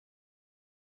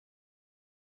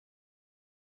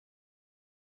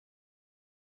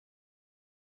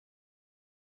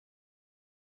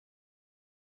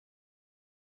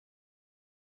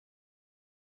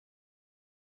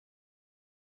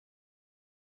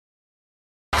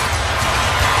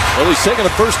Well, he's taken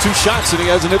the first 2 shots and he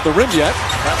hasn't hit the rim yet.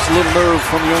 Perhaps a little nerve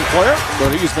from the young player, but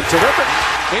he's been terrific.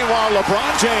 Meanwhile,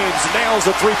 LeBron James nails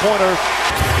a three-pointer.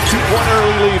 2-point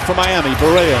early lead for Miami.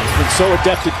 Barea been so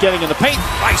adept at getting in the paint.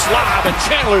 Nice lob, and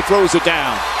Chandler throws it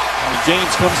down. And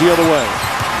James comes the other way.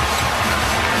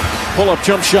 Pull-up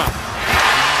jump shot.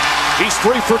 He's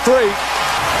 3 for 3.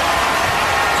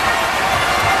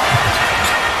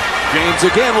 James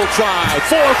again will try.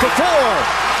 4 for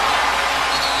 4.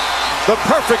 The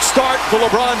perfect start for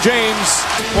LeBron James.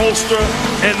 Holster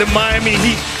and the Miami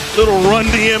Heat. Little Run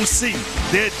DMC.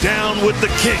 They're down with the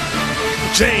king.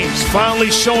 James finally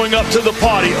showing up to the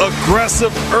party.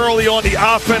 Aggressive early on the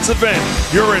offensive end.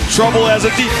 You're in trouble as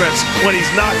a defense when he's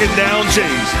knocking down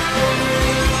James.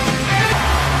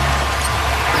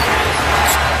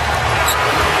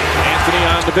 Anthony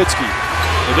on Nowitzki.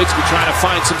 Nowitzki trying to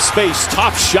find some space.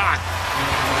 Top shot.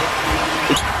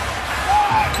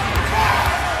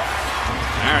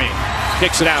 Marion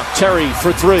kicks it out. Terry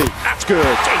for 3. That's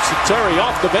good. Jason Terry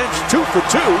off the bench. 2 for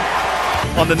 2.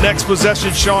 On the next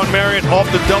possession, Shawn Marion off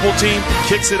the double team.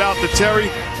 Kicks it out to Terry.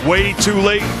 Way too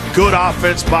late. Good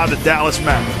offense by the Dallas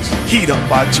Mavericks. Heat up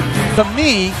by 2. To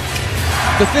me,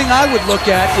 the thing I would look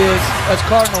at is, as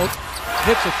Cardinal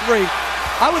hits a 3,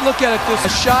 I would look at it this a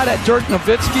shot at Dirk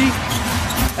Nowitzki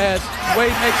as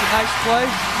Wade makes a nice play.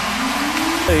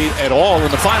 At all in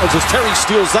the finals as Terry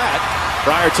steals that.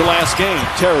 Prior to last game,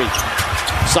 Terry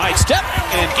sidestep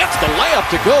and gets the layup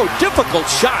to go. Difficult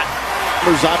shot.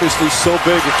 Numbers obviously so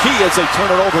big a key as they turn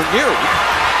it over nearly.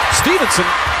 Stevenson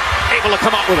able to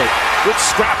come up with it. Good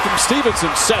scrap from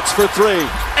Stevenson. Sets for 3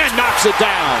 and knocks it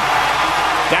down.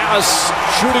 Dallas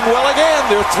shooting well again.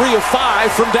 They're 3 of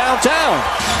 5 from downtown.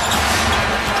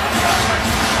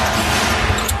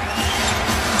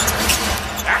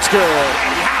 That's good.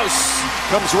 House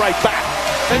comes right back.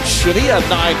 And he had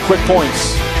 9 quick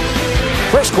points.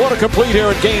 First quarter complete here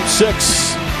in Game 6.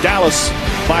 Dallas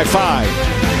by 5.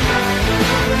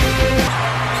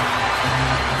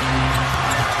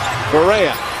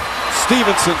 Barea.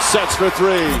 Stevenson sets for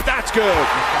 3. That's good.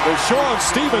 Deshaun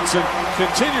Stevenson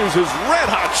continues his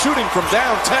red-hot shooting from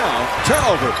downtown.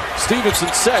 Turnover.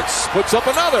 Stevenson sets, puts up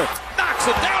another. Knocks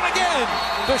it down again.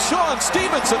 Deshaun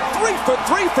Stevenson 3 for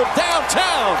 3 from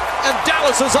downtown. And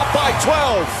Dallas is up by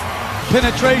 12.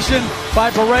 Penetration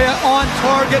by Barea on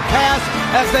target pass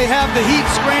as they have the Heat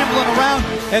scrambling around,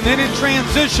 and then in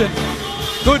transition,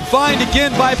 good find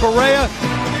again by Barea,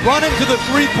 running to the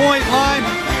 3-point line,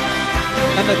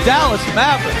 and the Dallas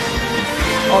Mavericks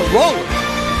are rolling.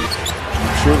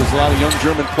 I'm sure there's a lot of young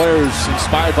German players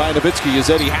inspired by Nowitzki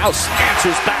as Eddie House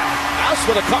answers back. House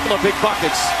with a couple of big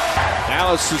buckets.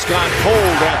 Dallas has gone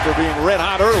cold after being red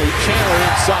hot early. Chandler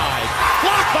inside.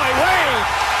 Blocked by Wade.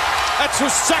 That's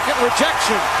his second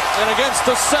rejection, and against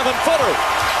the 7-footer.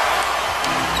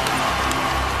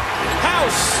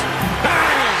 House,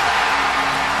 bang!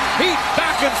 Heat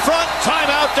back in front,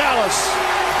 timeout Dallas.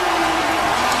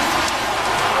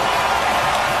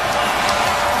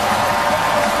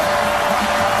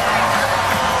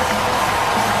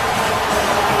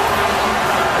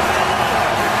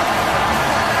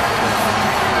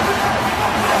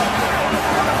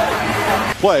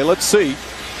 Play, let's see.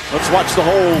 Let's watch the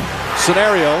whole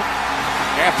scenario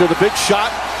after the big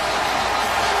shot.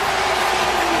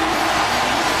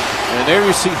 And there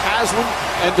you see Haslam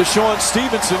and Deshaun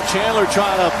Stevenson. Chandler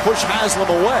trying to push Haslam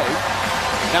away.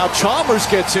 Now Chalmers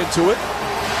gets into it.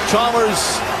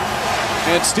 Chalmers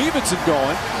and Stevenson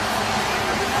going.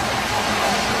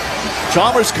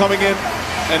 Chalmers coming in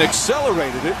and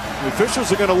accelerated it. The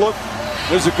officials are going to look.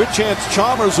 There's a good chance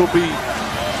Chalmers will be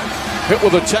hit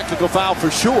with a technical foul for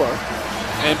sure,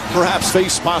 and perhaps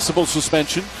face possible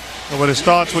suspension. But it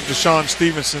starts with Deshaun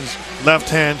Stevenson's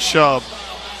left-hand shove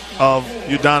of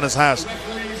Udonis Haslam.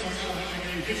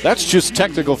 That's just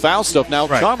technical foul stuff. Now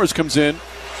right. Chalmers comes in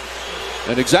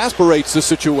and exasperates the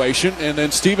situation, and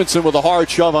then Stevenson with a hard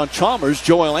shove on Chalmers.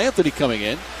 Joel Anthony coming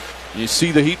in. You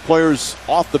see the Heat players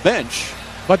off the bench.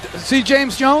 But see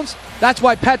James Jones? That's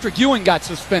why Patrick Ewing got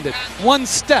suspended. 1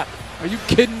 step. Are you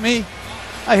kidding me?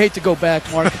 I hate to go back,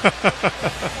 Mark.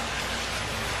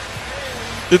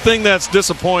 The thing that's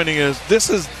disappointing is this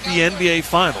is the NBA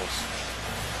Finals.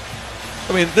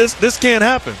 I mean, this can't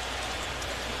happen.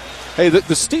 Hey,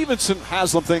 the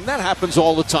Stevenson-Haslam thing, that happens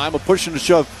all the time, a push and a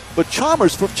shove. But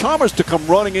Chalmers, for Chalmers to come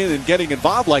running in and getting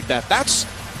involved like that, that's,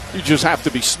 you just have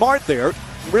to be smart there.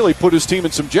 Really put his team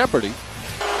in some jeopardy.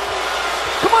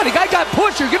 Come on, the guy got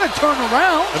pushed. You're going to turn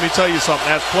around. Let me tell you something.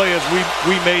 As players,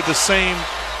 we made the same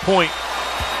point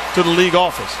to the league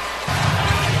office.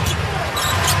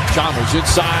 Chalmers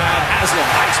inside, Haslam,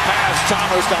 nice pass,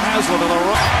 Chalmers to Haslam in the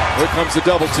run. Here comes the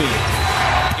double team.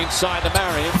 Inside to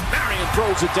Marion. Marion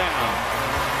throws it down.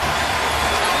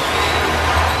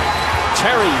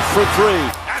 Terry for three.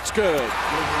 That's good.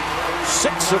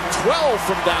 6 of 12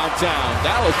 from downtown.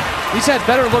 Dallas. He's had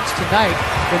better looks tonight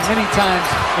than many times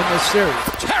in this series.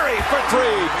 Terry for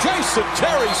three. Jason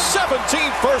Terry,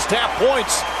 17 first-half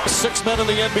points. 6 men in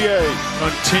the NBA.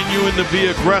 Continuing to be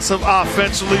aggressive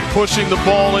offensively, pushing the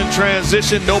ball in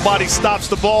transition. Nobody stops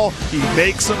the ball. He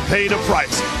makes them pay the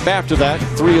price. After that,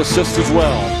 3 assists as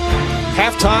well.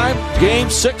 Halftime, Game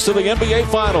 6 of the NBA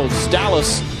Finals.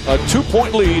 Dallas, a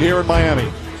 2-point lead here in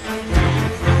Miami.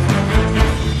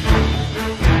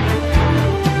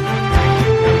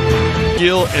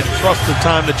 And trust the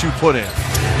time that you put in.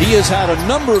 He has had a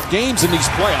number of games in these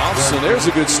playoffs, and there's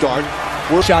a good start.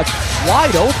 Shots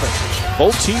wide open.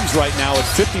 Both teams right now at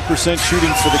 50% shooting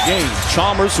for the game.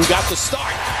 Chalmers, who got the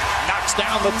start, knocks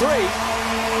down the three.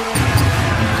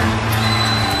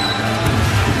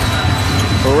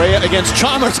 Barea against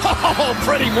Chalmers. Oh,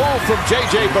 pretty move from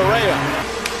J.J. Barea.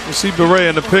 You see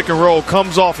Barea in the pick and roll,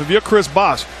 comes off. If you're Chris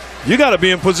Bosh, you got to be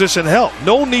in position to help.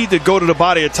 No need to go to the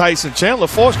body of Tyson Chandler.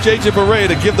 Force J.J. Barea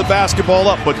to give the basketball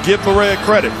up, but give Barea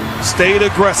credit. Stayed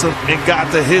aggressive and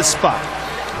got to his spot.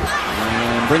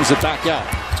 And brings it back out.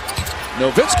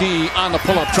 Nowitzki on the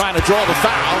pull-up, trying to draw the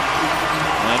foul.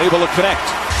 And able to connect.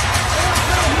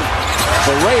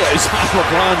 Barea is on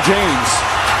LeBron James.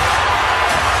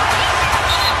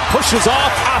 Pushes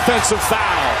off, offensive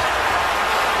foul.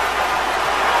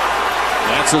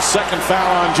 That's his second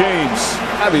foul on James.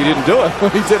 I mean, he didn't do it.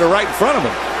 He did it right in front of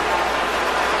him.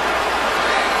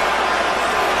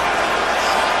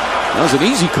 That was an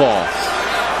easy call.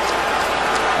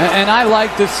 And I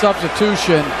like this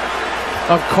substitution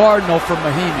of Cardinal for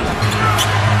Mahinmi.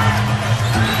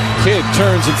 Kidd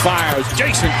turns and fires.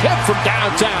 Jason Kidd from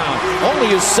downtown.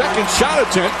 Only his second shot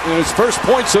attempt and his first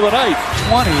points of the night.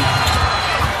 20.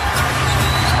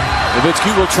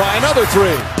 Nowitzki will try another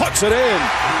three. Puts it in.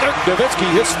 Nowitzki,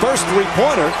 his first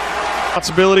three-pointer.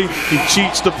 Responsibility. He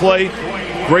cheats the play.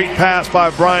 Great pass by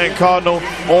Brian Cardinal.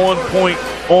 On point,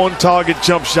 on target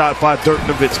jump shot by Dirk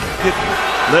Nowitzki.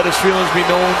 Let his feelings be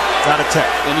known. Not attack.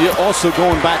 And you're also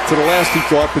going back to the last he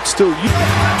thought, but still.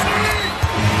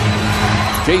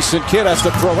 Jason Kidd has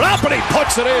to throw it up, and he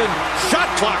puts it in. Shot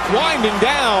clock winding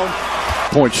down.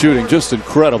 Point shooting, just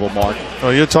incredible, Mark. Oh,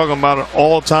 you're talking about an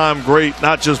all-time great,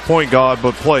 not just point guard,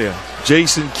 but player.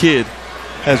 Jason Kidd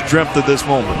has dreamt of this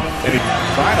moment. And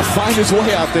trying to find his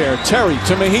way out there. Terry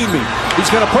to Mahinmi. He's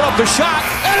going to put up the shot,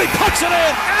 and he puts it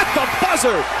in at the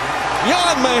buzzer.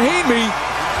 Jan Mahinmi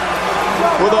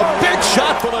with a big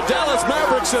shot for the Dallas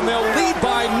Mavericks, and they'll lead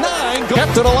by 9.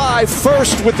 Kept it alive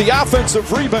first with the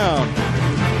offensive rebound.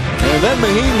 And then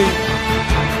Mahinmi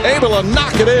able to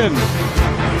knock it in.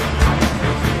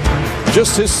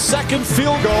 Just his second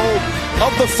field goal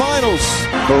of the finals.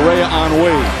 Barea on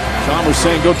Wade. Chalmers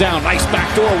saying go down. Nice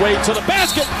backdoor Wade to the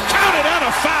basket. Counted on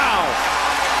a foul.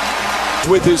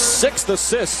 With his 6th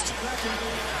assist.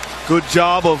 Good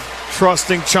job of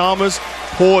trusting Chalmers.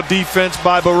 Poor defense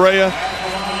by Barea.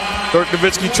 Dirk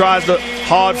Nowitzki tries to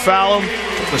hard foul him.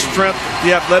 The strength,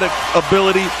 the athletic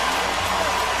ability.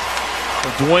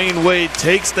 Dwayne Wade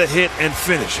takes the hit and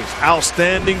finishes.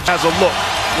 Outstanding. Has a look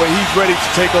where he's ready to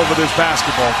take over this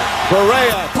basketball game.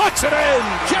 Barea puts it in.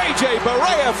 J.J.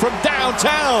 Barea from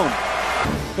downtown.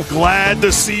 Glad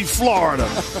to see Florida.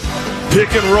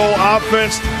 Pick and roll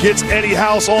offense gets Eddie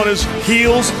House on his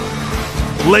heels.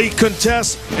 Late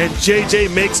contest, and J.J.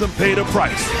 makes him pay the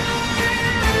price.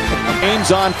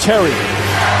 Aims on Terry.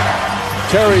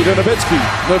 Terry to Nowitzki.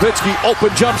 Nowitzki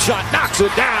open jump shot. Knocks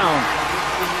it down.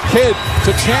 Kidd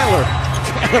to Chandler.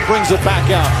 Chandler brings it back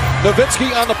out. Nowitzki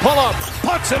on the pull-up.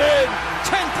 Puts it in.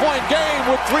 10-point game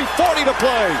with 3:40 to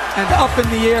play. And up in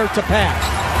the air to pass.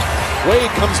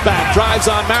 Wade comes back. Drives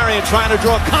on Marion trying to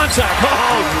draw contact.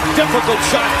 Oh, difficult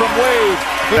shot from Wade.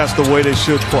 That's the way they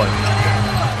should play.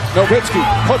 Nowitzki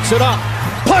puts it up.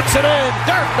 Puts it in.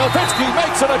 Dirk Nowitzki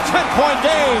makes it a 10-point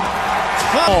game.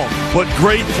 But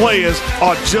great players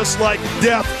are just like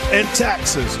death and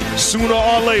taxes. Sooner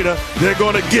or later, they're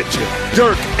going to get you.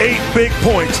 Dirk, 8 big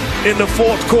points in the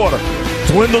 4th quarter.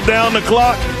 Dwindle down the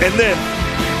clock, and then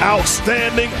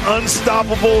outstanding,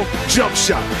 unstoppable jump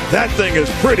shot. That thing is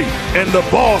pretty, and the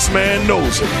boss man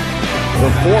knows it.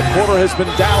 The 4th quarter has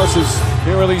been Dallas's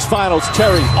here in these finals.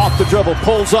 Terry off the dribble,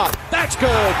 pulls up. That's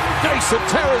good. Jason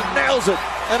Terry nails it,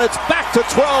 and it's back to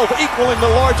 12, equaling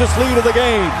the largest lead of the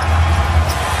game.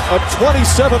 A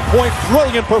 27-point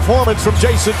brilliant performance from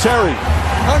Jason Terry.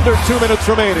 Under 2 minutes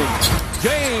remaining.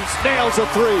 James nails a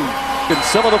three. And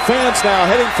some of the fans now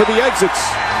heading for the exits.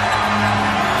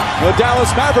 The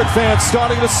Dallas Maverick fans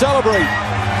starting to celebrate.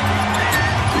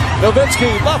 Nowitzki,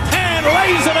 left hand,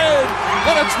 lays it in,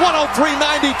 and it's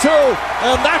 103-92,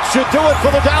 and that should do it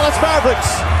for the Dallas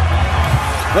Mavericks.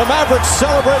 The Mavericks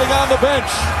celebrating on the bench.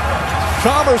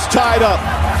 Chalmers tied up.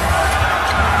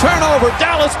 Turnover,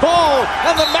 Dallas ball,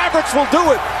 and the Mavericks will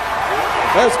do it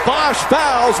as Bosch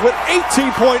fouls with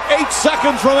 18.8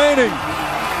 seconds remaining.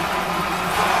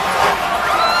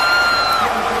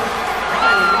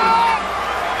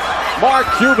 Mark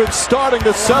Cuban starting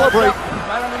to celebrate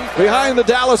behind the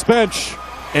Dallas bench.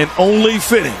 And only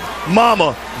fitting.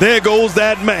 Mama, there goes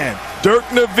that man. Dirk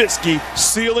Nowitzki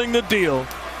sealing the deal.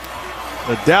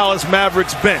 The Dallas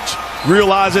Mavericks bench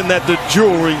realizing that the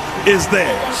jewelry is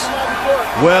theirs.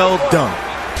 Well done.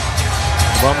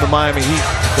 From the Miami Heat,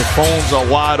 the phones are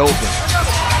wide open.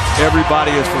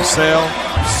 Everybody is for sale.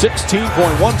 16.1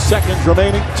 seconds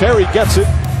remaining. Terry gets it.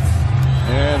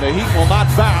 And the Heat will not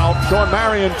foul. Sean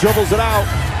Marion dribbles it out.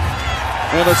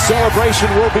 And the celebration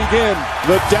will begin.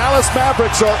 The Dallas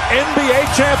Mavericks are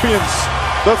NBA champions.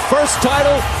 The first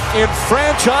title in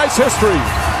franchise history.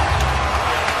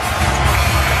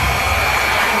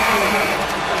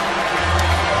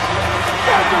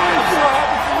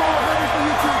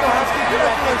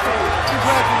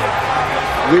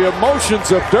 The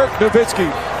emotions of Dirk Nowitzki.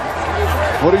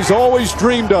 What he's always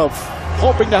dreamed of.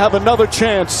 Hoping to have another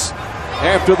chance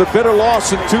after the bitter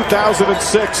loss in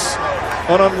 2006.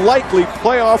 An unlikely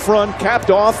playoff run capped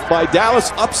off by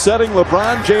Dallas upsetting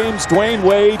LeBron James, Dwayne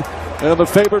Wade, and the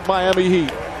favored Miami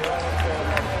Heat.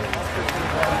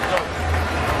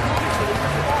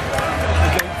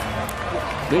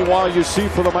 Meanwhile, you see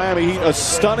for the Miami Heat a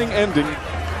stunning ending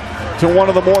to one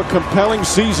of the more compelling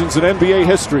seasons in NBA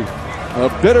history. A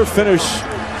bitter finish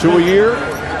to a year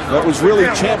that was really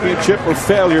championship or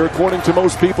failure, according to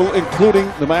most people,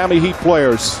 including the Miami Heat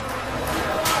players.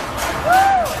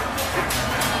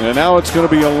 And now it's going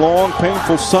to be a long,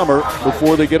 painful summer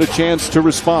before they get a chance to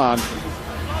respond.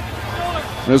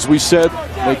 As we said,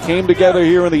 they came together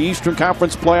here in the Eastern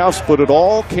Conference playoffs, but it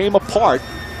all came apart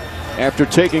after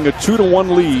taking a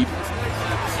 2-1 lead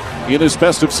in his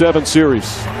best-of-7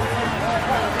 series.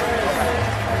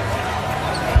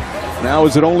 Now,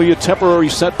 is it only a temporary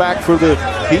setback for the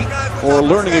Heat or a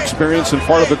learning experience and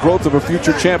part of the growth of a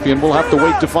future champion? We'll have to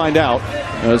wait to find out.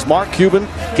 As Mark Cuban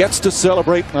gets to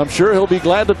celebrate, I'm sure he'll be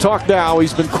glad to talk now.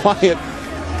 He's been quiet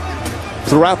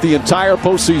throughout the entire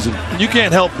postseason. You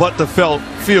can't help but to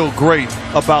feel great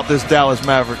about this Dallas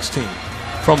Mavericks team.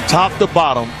 From top to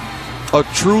bottom, a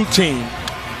true team.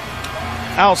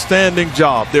 Outstanding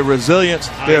job. Their resilience,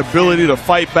 their ability to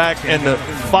fight back and to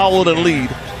follow the lead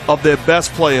of their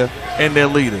best player and their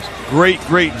leaders.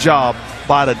 Great job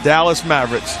by the Dallas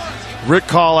Mavericks, Rick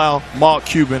Carlisle, Mark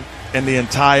Cuban, and the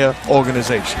entire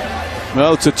organization.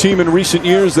 Well, it's a team in recent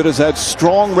years that has had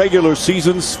strong regular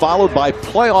seasons followed by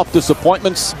playoff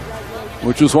disappointments,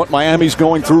 which is what Miami's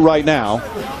going through right now.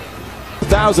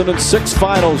 2006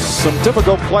 finals, some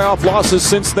difficult playoff losses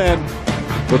since then,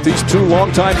 but these two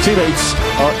longtime teammates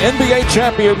are NBA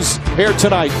champions here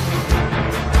tonight.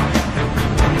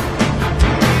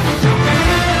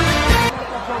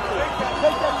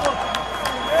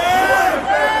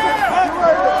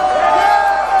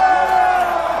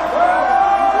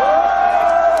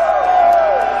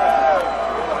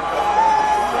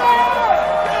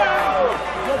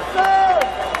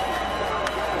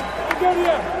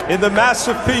 In the mass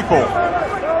of people,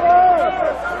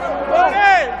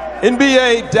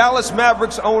 NBA Dallas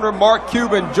Mavericks owner Mark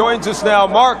Cuban joins us now.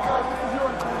 Mark, 11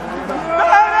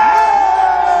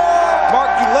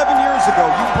 years ago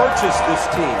you purchased this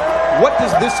team. What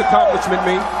does this accomplishment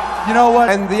mean? You know what?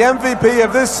 And the MVP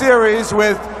of this series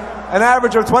with an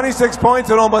average of 26 points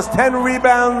and almost 10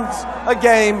 rebounds a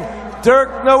game,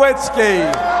 Dirk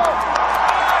Nowitzki.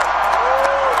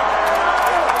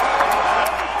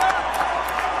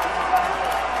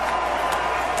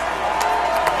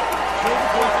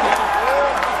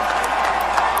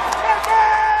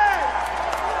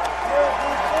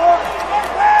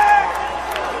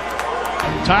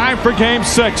 Time for Game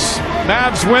 6.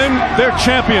 Mavs win, they're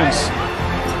champions.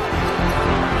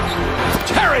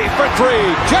 Terry for three.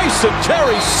 Jason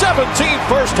Terry, 17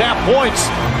 first-half points.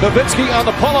 Nowitzki on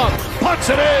the pull-up, puts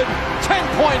it in.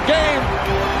 10-point game.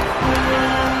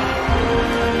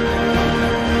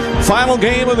 Final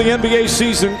game of the NBA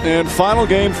season and final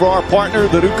game for our partner,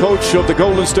 the new coach of the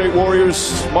Golden State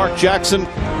Warriors, Mark Jackson.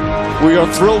 We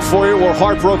are thrilled for you. We're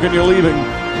heartbroken you're leaving.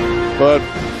 But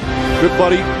good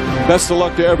buddy, best of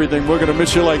luck to everything. We're going to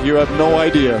miss you like you have no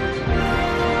idea.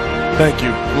 Thank you.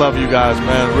 Love you guys,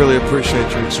 man. Really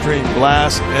appreciate you. Extreme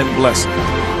blast and blessing.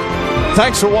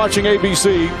 Thanks for watching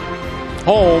ABC,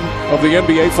 home of the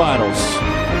NBA Finals.